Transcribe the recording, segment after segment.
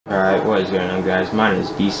Alright, what is going on, guys? My name is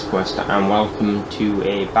BeastQuest and welcome to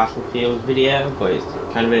a Battlefield video, but it's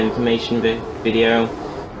kind of an information video.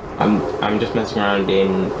 I'm just messing around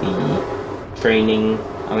in the training,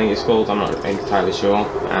 I think it's called, I'm not entirely sure,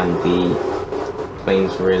 and the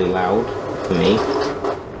plane's really loud for me.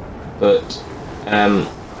 But,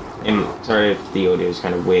 sorry if the audio is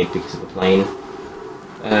kind of weird because of the plane.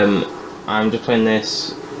 I'm just playing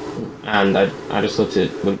this, and I just thought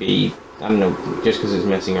it would be, I don't know, just because it's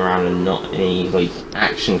messing around and not any, like,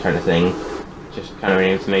 action kind of thing. Just kind of an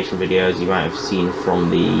information video, as you might have seen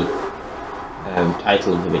from the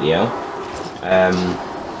title of the video. I'm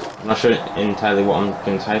not sure entirely what I'm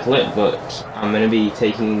going to title it, but I'm going to be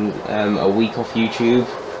taking a week off YouTube.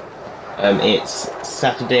 It's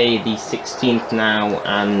Saturday the 16th now,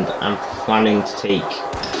 and I'm planning to take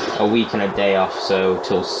a week and a day off, so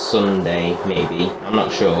till Sunday, maybe. I'm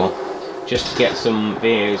not sure. Just to get some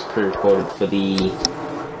videos pre-recorded for the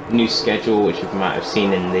new schedule, which you might have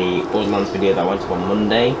seen in the Borderlands video that went up on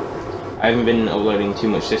Monday. I haven't been uploading too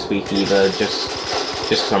much this week either, just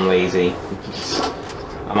because I'm lazy.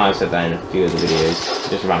 I might have said that in a few other videos,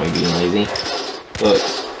 just about me being lazy. But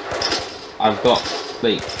I've got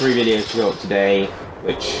like 3 videos to go up today,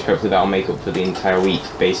 which hopefully that'll make up for the entire week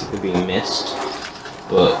basically being missed.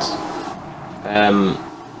 But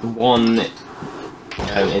one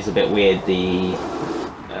is a bit weird. The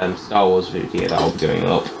Star Wars video that I'll be doing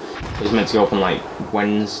up, it was meant to go up on like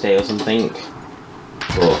Wednesday or something,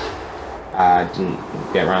 but I didn't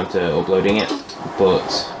get around to uploading it. But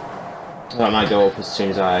that might go up as soon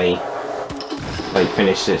as I like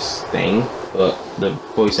finish this thing, but the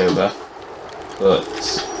voiceover. But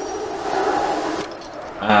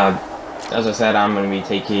as I said, I'm going to be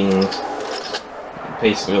taking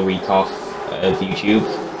basically a week off of YouTube,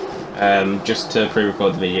 just to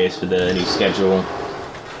pre-record the videos for the new schedule.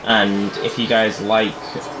 And if you guys like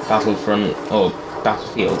Battlefront or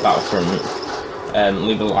Battlefront,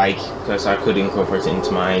 leave a like, because I could incorporate it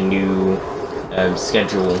into my new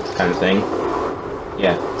schedule kind of thing.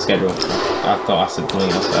 Yeah, schedule. I thought I said something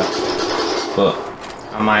else there, but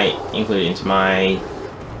I might include it into my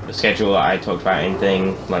schedule that I talked about.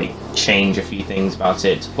 Anything, like change a few things about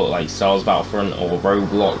it to put like Star Wars Battlefront or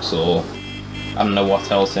Roblox or I don't know what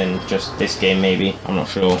else in, just this game maybe, I'm not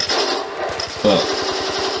sure. But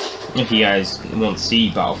if you guys want to see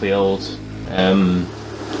Battlefield,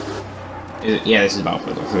 yeah, this is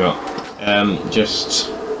Battlefield, I forgot. Just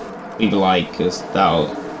leave a like, because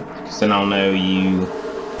then I'll know you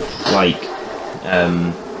like,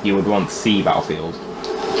 you would want to see Battlefield.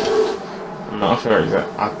 I'm not sure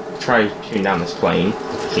exactly. I'll try to tune down this plane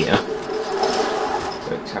here.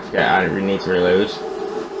 But I forget, I really need to reload.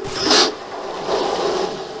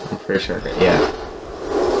 I'm pretty sure, yeah.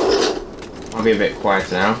 I'll be a bit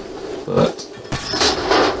quieter now, but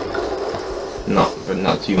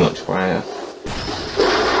not too much quieter.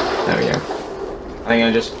 There we go. I think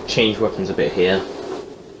I'll just change weapons a bit here,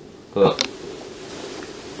 but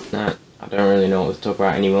no, I don't really know what to talk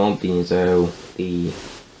about anymore, being though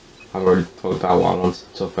I've already talked about what I wanted to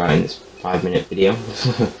talk about in this 5-minute video.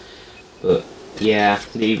 But yeah,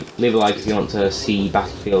 leave a like if you want to see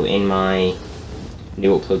Battlefield in my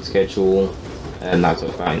new upload schedule, and that I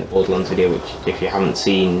talked about in the Borderlands video, which if you haven't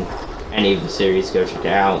seen any of the series, go check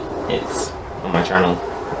it out. It's on my channel.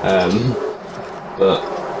 But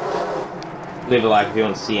leave a like if you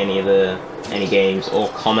want to see any games, or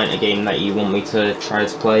comment a game that you want me to try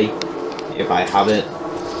to play if I have it.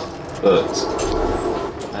 But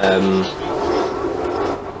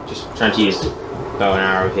just trying to use bow and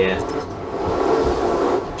arrow here.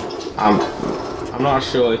 I'm not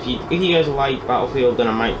sure if you guys like Battlefield, then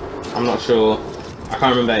I'm not sure. I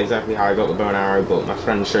can't remember exactly how I got the bow and arrow, but my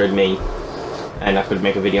friend showed me, and I could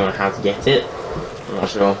make a video on how to get it. I'm not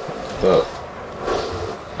sure, but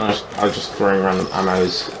I was just throwing random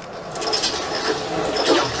ammos.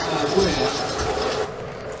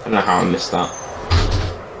 I don't know how I missed that.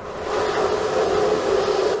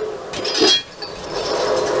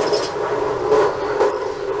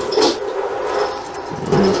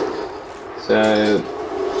 So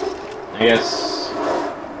I guess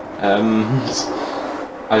I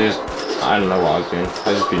don't know what I was doing.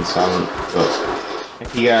 I've just been silent. But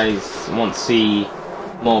if you guys want to see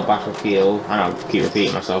more Battlefield, and I'll keep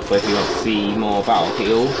repeating myself, but if you want to see more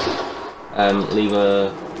Battlefield, leave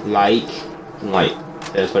a like,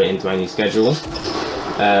 put it into my new schedule.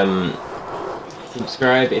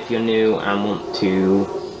 Subscribe if you're new and want to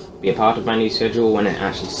be a part of my new schedule when it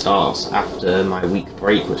actually starts after my week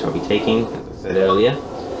break, which I'll be taking, as I said earlier.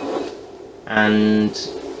 And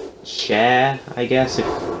share, I guess, if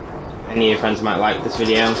any of your friends might like this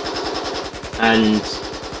video. And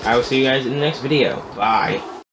I will see you guys in the next video. Bye.